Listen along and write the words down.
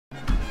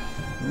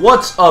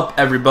What's up,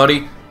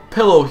 everybody?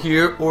 Pillow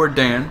here, or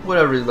Dan,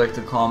 whatever you'd like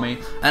to call me,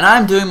 and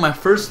I'm doing my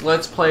first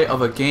Let's Play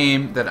of a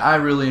game that I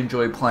really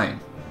enjoy playing.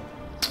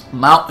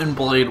 Mount and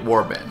Blade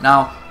Warband.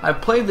 Now,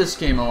 I've played this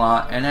game a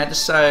lot, and I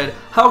decided,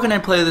 how can I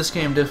play this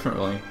game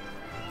differently?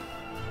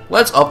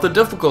 Let's up the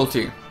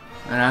difficulty.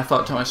 And I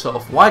thought to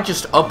myself, why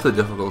just up the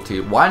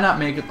difficulty? Why not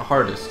make it the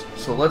hardest?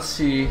 So let's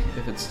see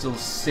if it's still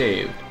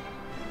saved.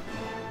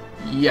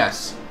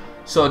 Yes.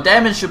 So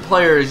damage to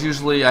player is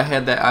usually, I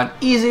had that on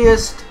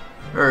easiest,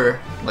 or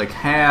like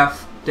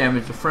half,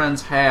 damage to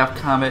friends, half,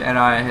 combat, and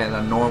I had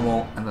a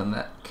normal, and then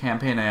that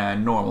campaign I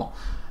had normal.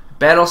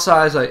 Battle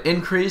size I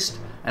increased,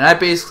 and I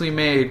basically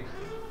made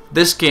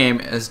this game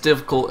as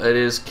difficult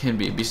as can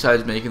be,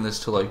 besides making this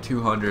to like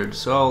 200,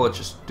 so let's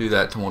just do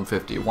that to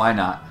 150, why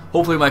not?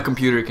 Hopefully my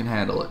computer can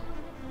handle it.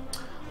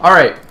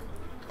 Alright,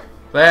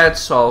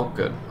 that's all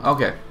good.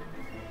 Okay,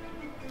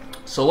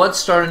 so let's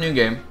start a new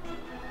game.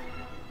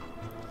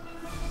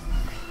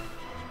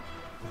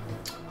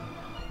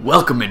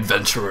 Welcome,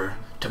 adventurer,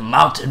 to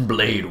Mount and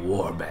Blade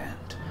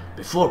Warband.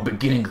 Before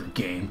beginning the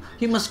game,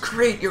 you must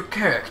create your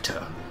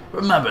character.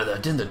 Remember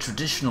that in the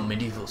traditional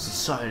medieval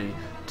society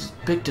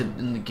depicted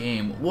in the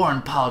game, war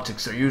and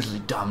politics are usually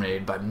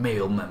dominated by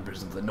male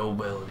members of the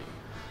nobility.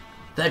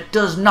 That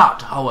does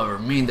not, however,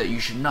 mean that you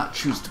should not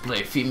choose to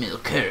play a female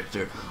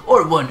character,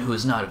 or one who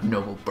is not of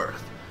noble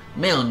birth.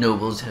 Male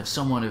nobles have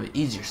somewhat of an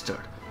easier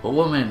start, but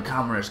women and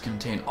commoners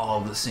contain all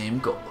of the same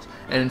goals,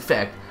 and in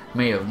fact,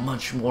 may have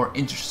much more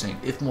interesting,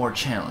 if more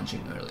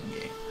challenging, early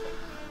game.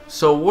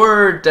 So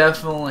we're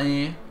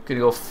definitely gonna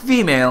go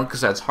female,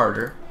 because that's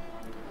harder.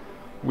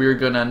 We're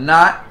gonna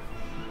not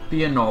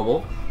be a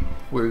noble.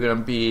 We're gonna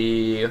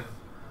be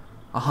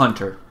a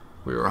hunter.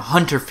 We're a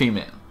hunter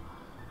female.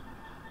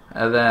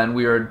 And then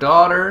we are a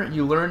daughter.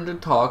 You learn to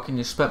talk, and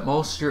you spent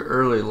most of your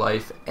early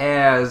life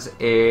as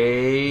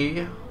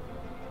a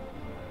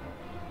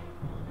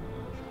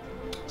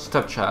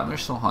stepchild. We're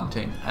still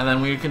hunting. And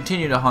then we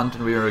continue to hunt,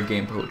 and we are a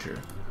game poacher.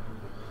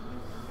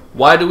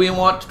 Why do we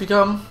want to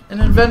become an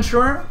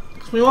adventurer?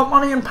 Because we want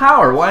money and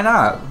power. Why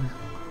not?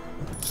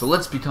 So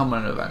let's become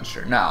an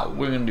adventurer. Now,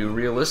 we're going to do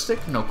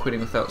realistic. No quitting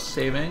without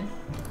saving.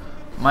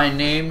 My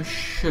name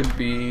should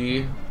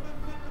be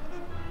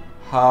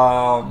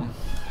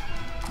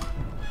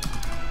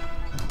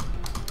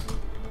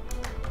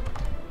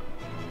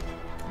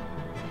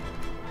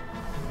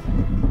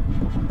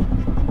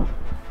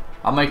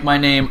I'll make my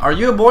name, are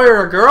you a boy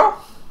or a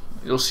girl?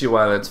 You'll see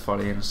why that's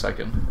funny in a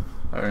second.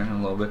 Or in a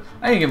little bit.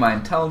 I need to get my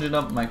intelligence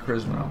up, my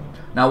charisma up.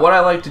 Now what I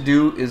like to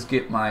do is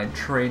get my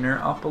trainer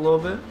up a little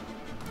bit.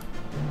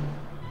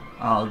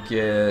 I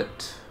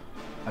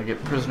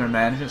get prisoner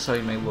management so I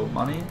can make a little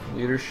money.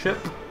 Leadership.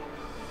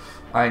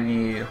 I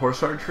need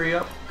horse archery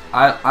up.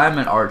 I'm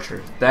an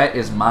archer. That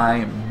is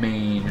my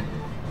main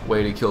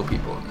way to kill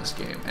people in this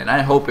game. And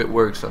I hope it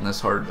works on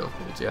this hard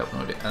difficulty. I have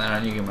no idea. And then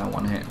I need to get my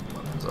one-hand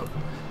weapons up.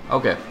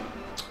 Okay.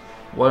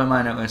 What am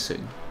I not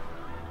missing?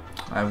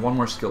 I have one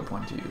more skill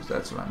point to use.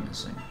 That's what I'm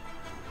missing.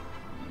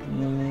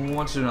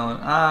 What's another?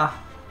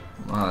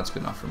 Well, that's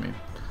good enough for me.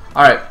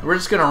 Alright, we're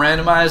just going to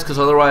randomize because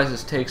otherwise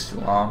this takes too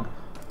long.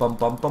 Bum,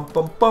 bum, bum,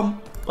 bum, bum,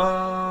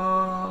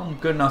 bum.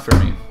 Good enough for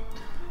me.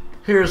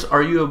 Here's,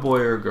 are you a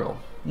boy or a girl?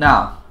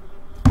 Now,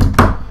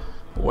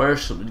 where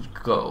should we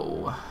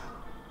go?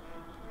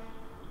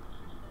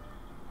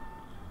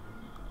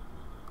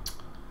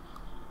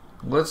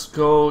 Let's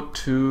go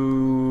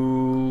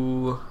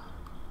to...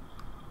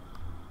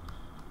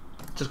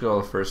 just go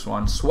to the first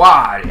one.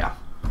 Swadia.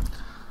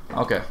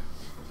 Okay.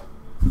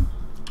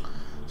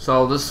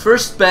 So this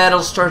first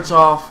battle starts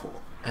off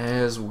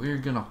as we're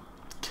gonna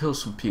kill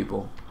some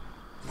people.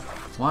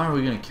 Why are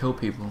we gonna kill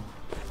people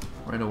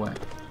right away?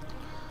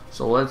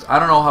 So let's. I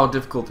don't know how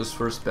difficult this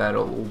first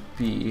battle will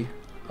be.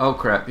 Oh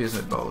crap! He has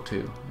a bow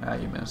too. Ah,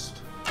 you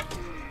missed.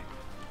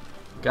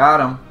 Got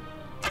him.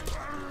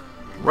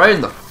 Right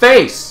in the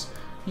face.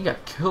 He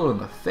got killed in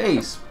the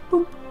face.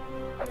 Boop.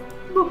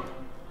 Boop.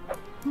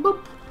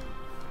 Boop.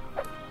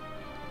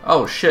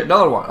 Oh shit!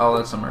 Another one. Oh,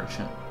 that's a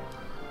merchant.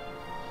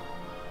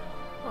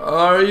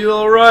 Are you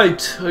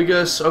alright? I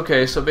guess.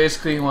 Okay, so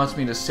basically he wants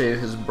me to save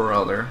his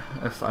brother,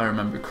 if I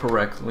remember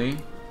correctly.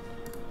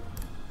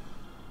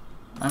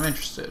 I'm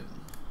interested.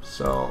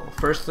 So,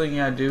 first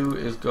thing I do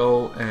is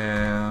go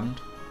and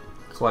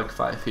collect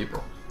 5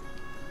 people.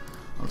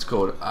 Let's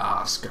go to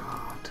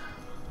Asgard.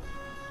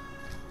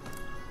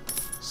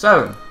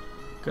 7.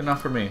 Good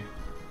enough for me.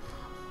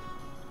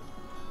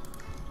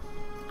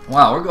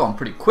 Wow, we're going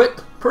pretty quick.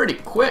 Pretty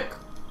quick.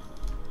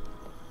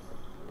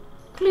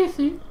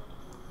 Please.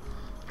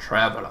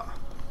 Traveler.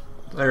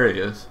 There he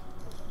is.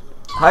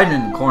 Hiding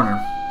in the corner.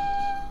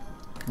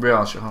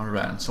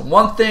 So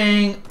one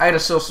thing, I had to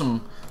sell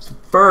some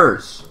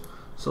furs.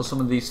 Sell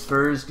some of these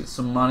furs, get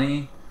some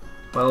money.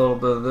 Buy a little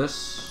bit of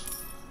this.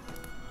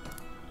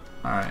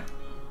 Alright.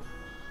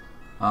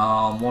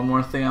 One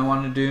more thing I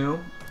wanted to do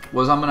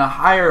was I'm gonna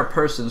hire a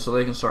person so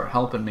they can start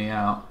helping me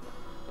out.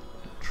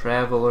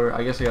 Traveler.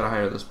 I guess I gotta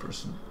hire this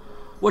person.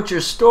 What's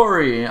your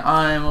story?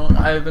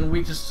 I've been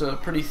weak to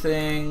pretty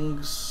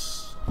things.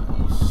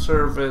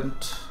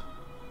 servant.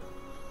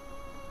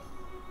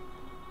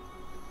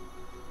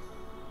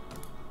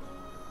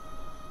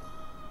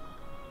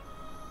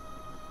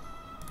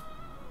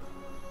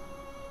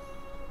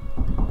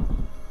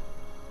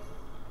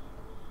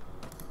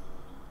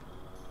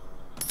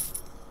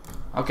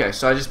 Okay,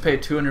 so I just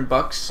paid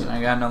 $200 and I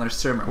got another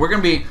servant. We're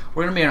gonna be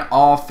an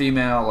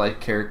all-female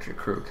like character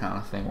crew kind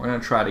of thing. We're gonna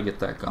try to get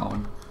that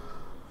going.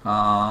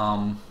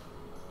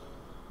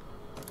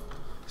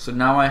 So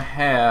now I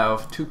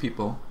have 2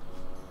 people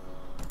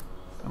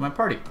in my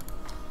party.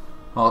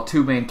 Well,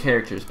 2 main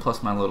characters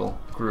plus my little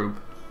group.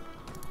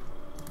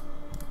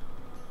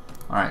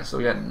 Alright, so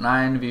we got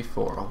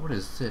 9v4. Oh, what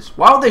is this?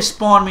 Why would they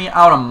spawn me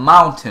out a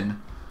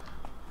mountain?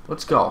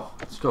 Let's go.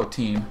 Let's go,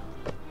 team.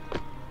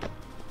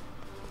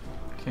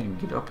 Can't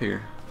get up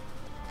here.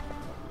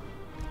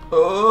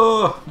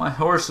 Oh, my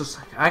horse is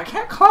like, I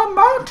can't climb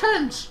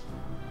mountains.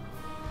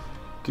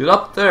 Get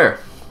up there.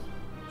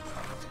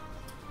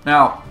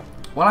 Now,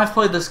 when I've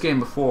played this game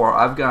before,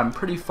 I've gotten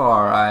pretty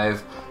far.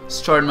 I've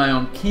started my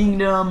own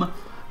kingdom,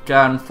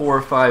 gotten 4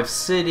 or 5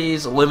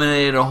 cities,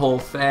 eliminated a whole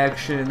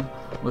faction,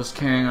 was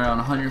carrying around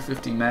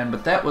 150 men,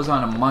 but that was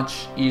on a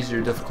much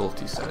easier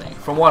difficulty setting.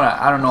 From what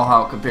I don't know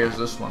how it compares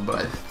to this one, but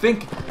I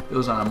think it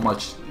was on a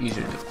much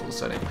easier difficulty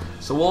setting.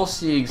 So we'll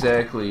see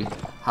exactly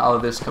how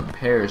this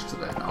compares to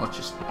that. Now let's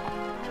just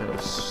try to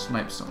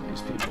snipe some of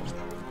these people.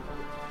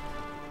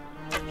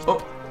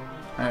 Oh,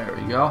 there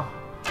we go.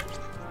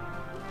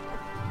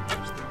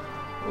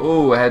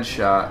 Oh, a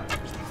headshot.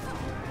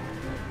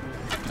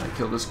 Gotta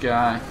kill this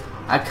guy.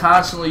 I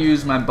constantly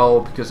use my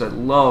bow because I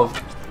love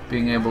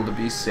being able to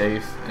be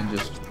safe and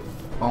just...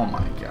 Oh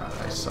my god,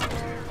 I suck.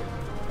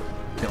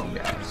 Killing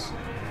guys.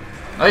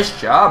 Nice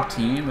job,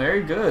 team.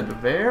 Very good.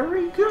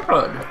 Very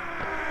good.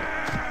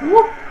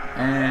 Whoop.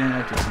 And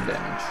I took some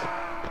damage.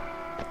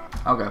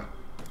 Okay.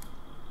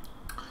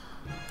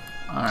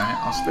 Alright,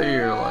 I'll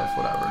spare your life,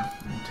 whatever.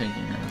 I'm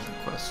taking your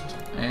request.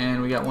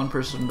 And we got 1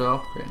 person to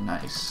upgrade.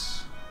 Nice.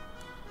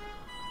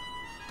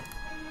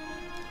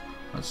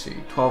 Let's see,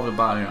 12 to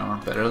body armor,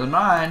 better than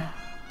mine.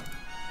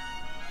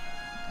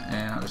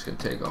 And I'm just gonna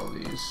take all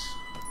these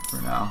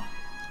for now.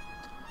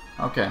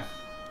 Okay.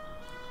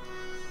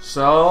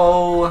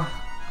 So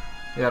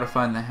we gotta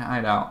find the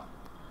hideout.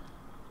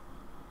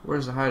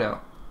 Where's the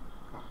hideout?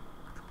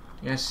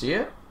 You guys see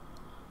it?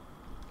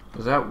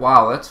 Was that?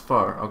 Wow, that's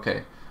far.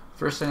 Okay.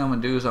 First thing I'm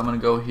gonna do is I'm gonna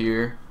go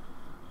here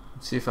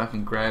and see if I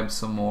can grab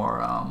some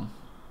more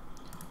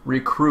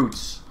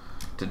recruits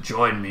to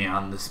join me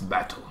on this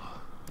battle.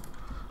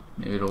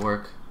 Maybe it'll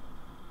work.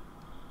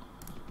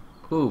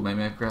 Ooh,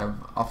 maybe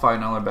I'll fight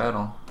another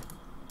battle.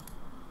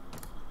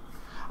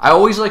 I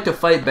always like to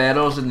fight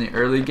battles in the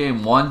early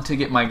game. 1, to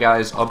get my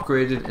guys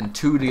upgraded, and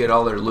 2, to get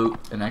all their loot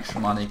and extra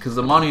money. Because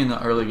the money in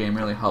the early game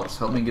really helps.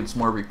 Help me get some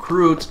more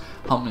recruits.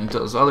 Help me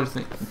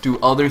do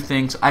other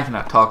things. I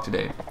cannot talk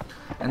today.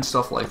 And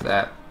stuff like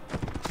that.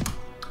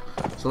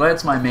 So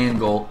that's my main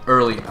goal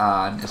early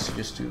on, is to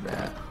just do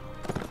that.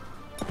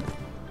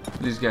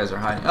 These guys are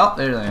hiding. Oh,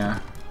 there they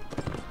are.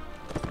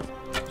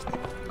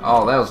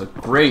 Oh, that was a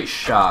great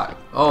shot.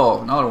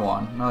 Oh, another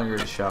one. Another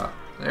great shot.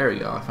 There we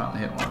go. I finally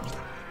hit one.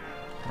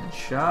 Good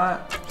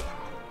shot.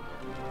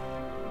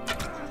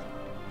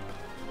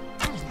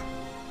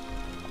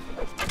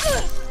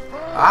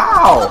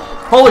 Ow!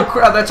 Holy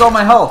crap, that's all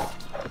my health.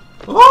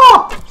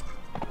 Oh!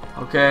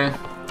 Okay.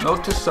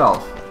 Note to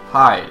self.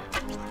 Hide.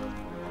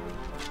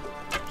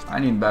 I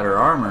need better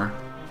armor.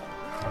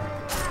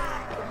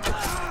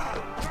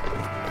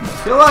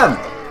 Kill him!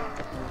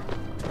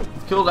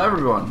 Killed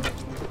everyone.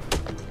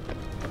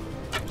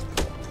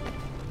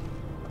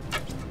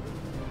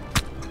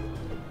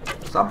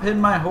 Stop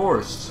hitting my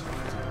horse.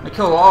 I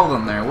killed all of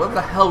them there. What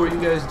the hell were you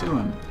guys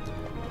doing?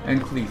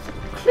 And Cleef.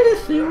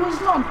 Cleefy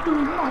was not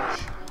doing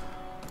much.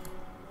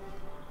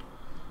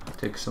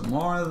 Take some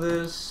more of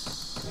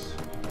this.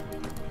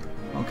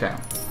 Okay.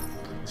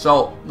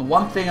 So, the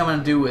one thing I'm going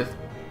to do with...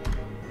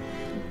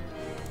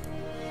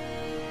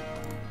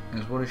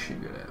 is, what is she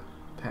good at?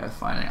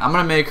 Pathfinding. I'm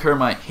going to make her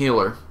my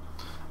healer.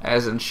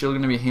 As in, she's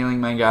going to be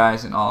healing my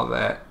guys and all of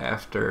that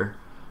after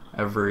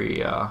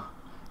every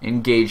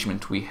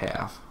engagement we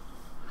have.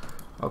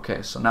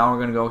 Okay, so now we're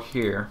going to go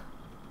here.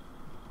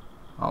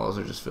 Oh, those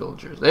are just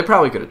villagers. They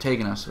probably could have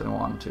taken us if they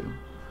wanted to.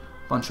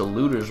 Bunch of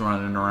looters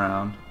running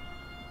around.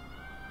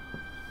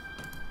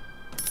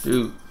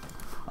 Dude,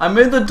 I'm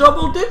in the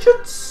double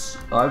digits!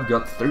 I've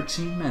got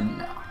 13 men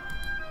now.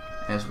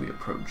 As we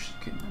approach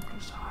the Kingdom of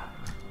Desire.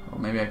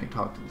 Well, maybe I can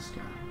talk to this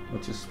guy.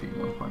 What's his speed?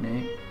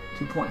 1.8?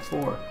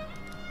 2.4.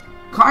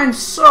 Kind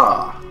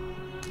sir!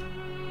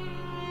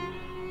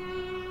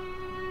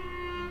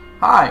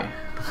 Hi!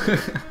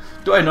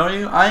 Do I know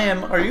you?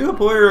 Are you a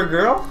boy or a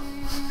girl?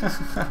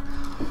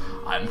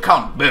 I'm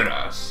Count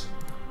Beras.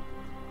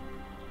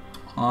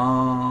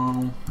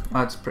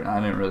 That's pretty. I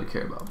didn't really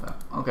care about that.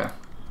 Okay.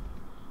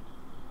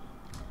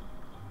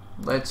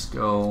 Let's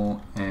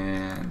go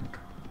and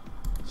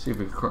see if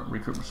we can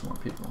recruit some more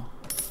people.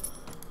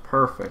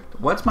 Perfect.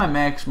 What's my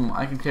maximum?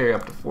 I can carry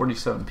up to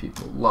 47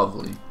 people.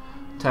 Lovely.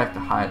 Attack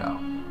the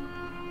hideout.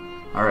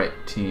 Alright,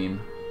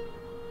 team.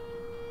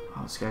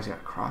 Oh, this guy's got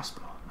a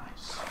crossbow.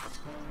 Nice.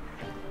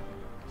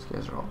 These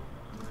guys are all...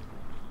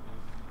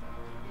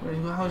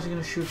 How is he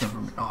going to shoot them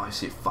from me? Oh, I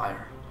see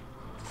fire.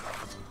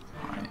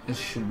 Alright, this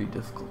should be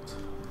difficult.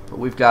 But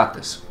we've got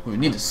this. We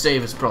need to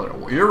save his brother.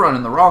 Well, you're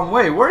running the wrong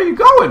way. Where are you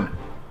going?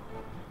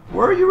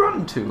 Where are you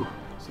running to?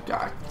 This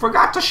guy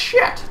forgot to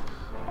shit.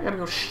 I gotta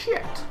go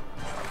shit.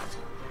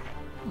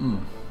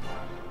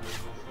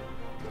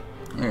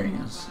 There he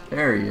is.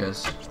 There he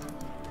is.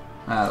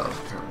 Ah, that was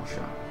a terrible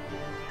shot.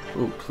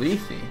 Ooh,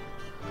 Cleefy.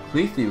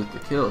 Cleefy with the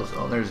kills.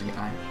 Oh, there's a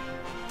guy.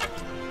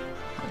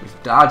 Oh, he's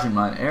dodging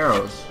my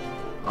arrows.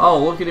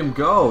 Oh, look at him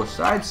go.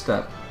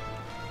 Sidestep.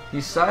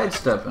 He's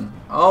sidestepping.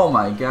 Oh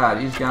my god,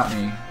 he's got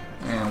me.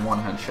 And one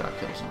headshot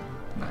kills him.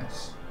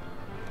 Nice.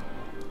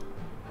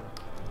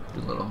 Do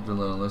a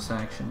little of this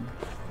action.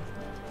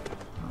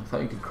 I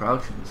thought you could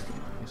crouch in this game.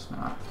 I guess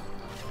not.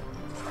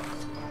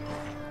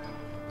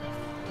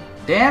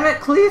 Damn it,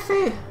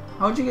 Cleefy!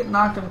 How'd you get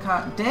knocked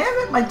unconscious? Damn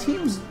it, my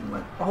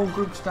whole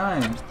group's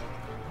dying.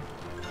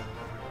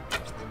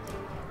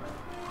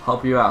 I'll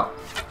help you out.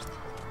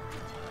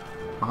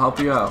 I'll help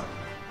you out.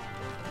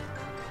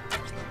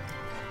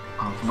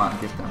 Oh, come on,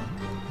 get them.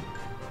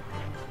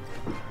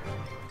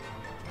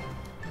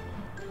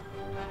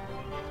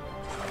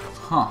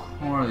 Huh,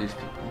 who are these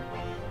people?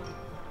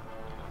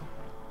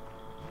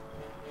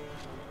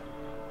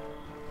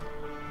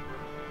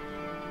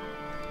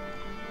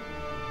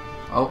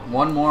 Oh,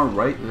 one more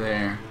right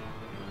there.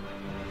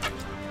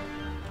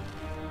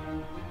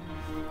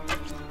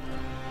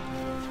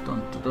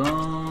 Dun, dun,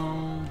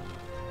 dun.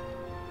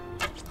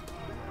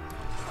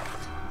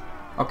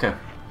 Okay.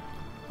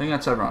 I think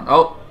that's everyone.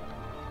 Oh!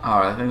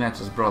 Alright, I think that's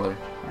his brother.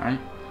 Alright.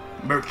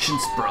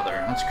 Merchant's brother.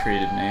 That's a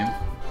creative name.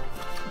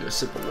 Get a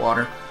sip of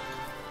water.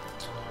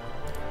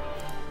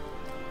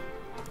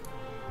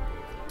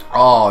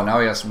 Oh, now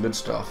we got some good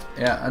stuff.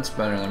 Yeah, that's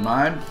better than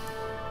mine.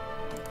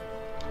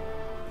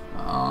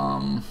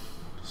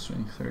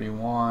 Swing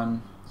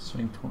 31,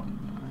 swing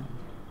 29.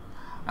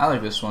 I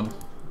like this one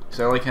because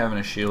I like having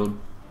a shield.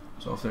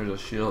 So if there's a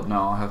shield,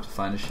 no, I'll have to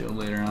find a shield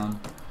later on.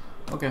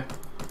 Okay.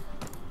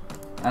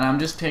 And I'm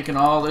just taking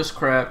all this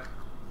crap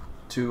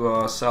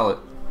to sell it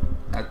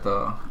at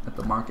the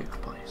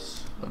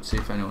marketplace. Let's see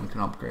if anyone can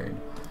upgrade.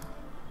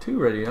 2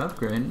 ready to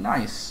upgrade.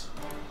 Nice.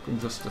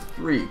 Brings us to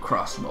 3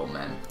 crossbow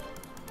men.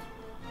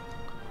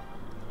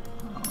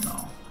 Oh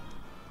no.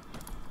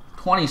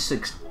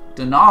 26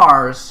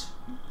 dinars.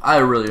 I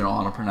really don't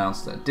want to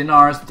pronounce that.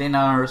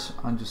 Dinars.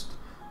 I'm just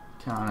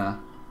kind of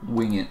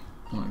wing it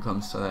when it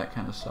comes to that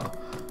kind of stuff.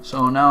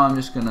 So now I'm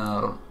just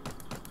gonna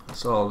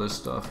sell all this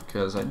stuff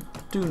because I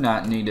do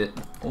not need it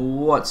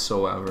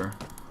whatsoever.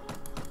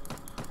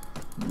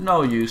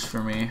 No use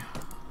for me.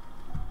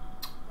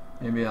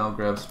 Maybe I'll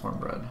grab some more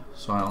bread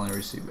so I only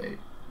receive 8.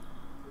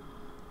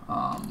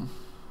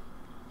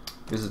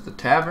 Visit the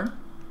tavern.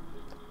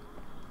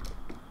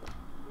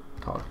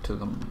 Talk to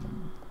the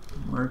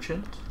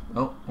merchant.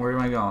 Oh, where am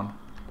I going?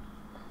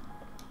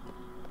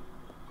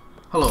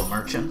 Hello,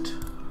 merchant.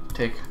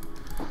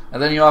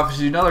 And then he offers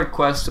you another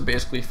quest to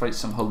basically fight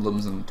some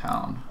hoodlums in the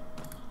town.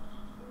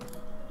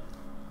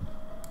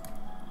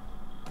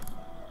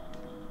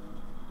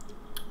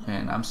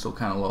 And I'm still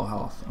kind of low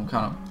health. I'm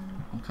kind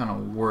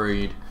of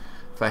worried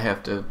if I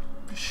have to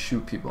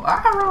shoot people.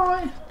 Ah,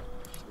 Roy!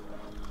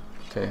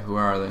 Okay, who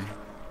are they?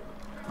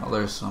 Oh,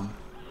 there's some.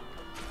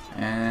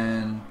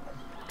 And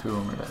 2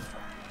 of them are dead.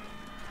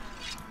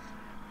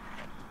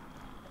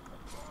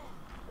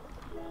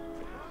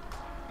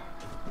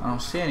 I don't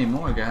see any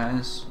more,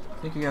 guys.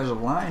 I think you guys are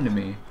lying to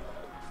me.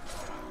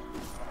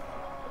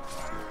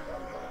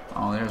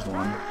 Oh, there's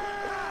one.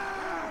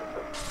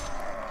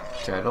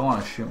 Okay, I don't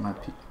want to shoot my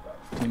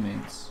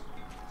teammates.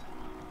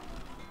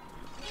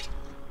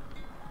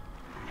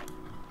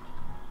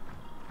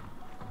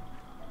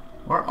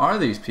 Where are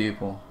these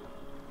people?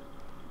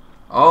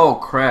 Oh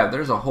crap,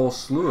 there's a whole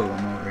slew of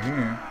them over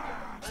here.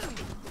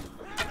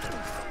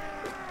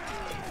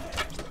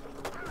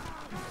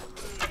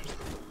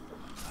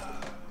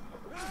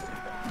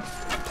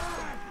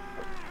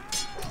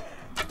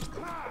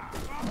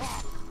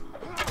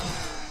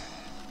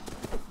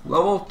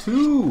 Level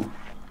 2!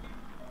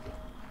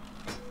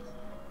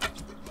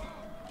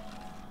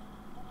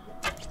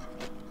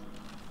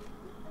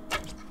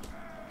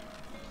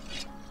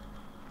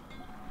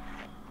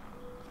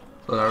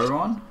 Is that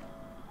everyone?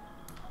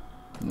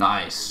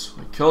 Nice.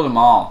 We killed them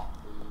all.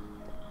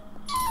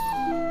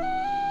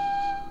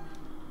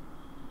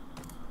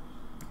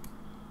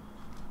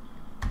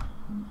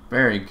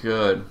 Very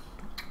good.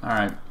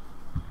 Alright.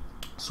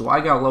 So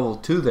I got level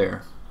 2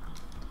 there.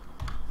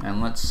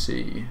 And let's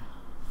see.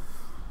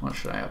 What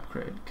should I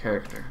upgrade?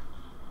 Character.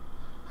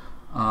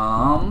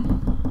 I'm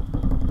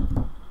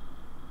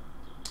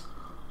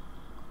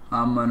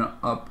gonna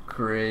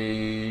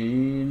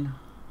upgrade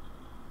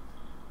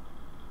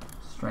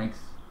strength,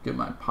 get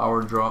my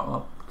power draw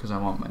up because I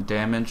want my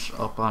damage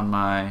up on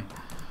my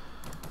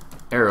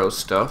arrow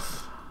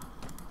stuff.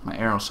 On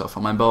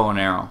my bow and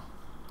arrow.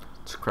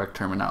 It's the correct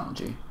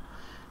terminology.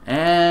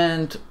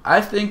 And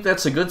I think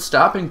that's a good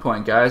stopping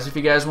point, guys. If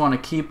you guys want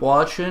to keep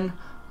watching,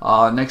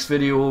 next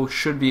video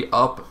should be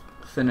up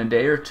within a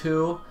day or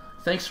two.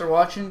 Thanks for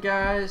watching,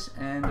 guys,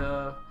 and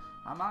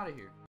I'm out of here.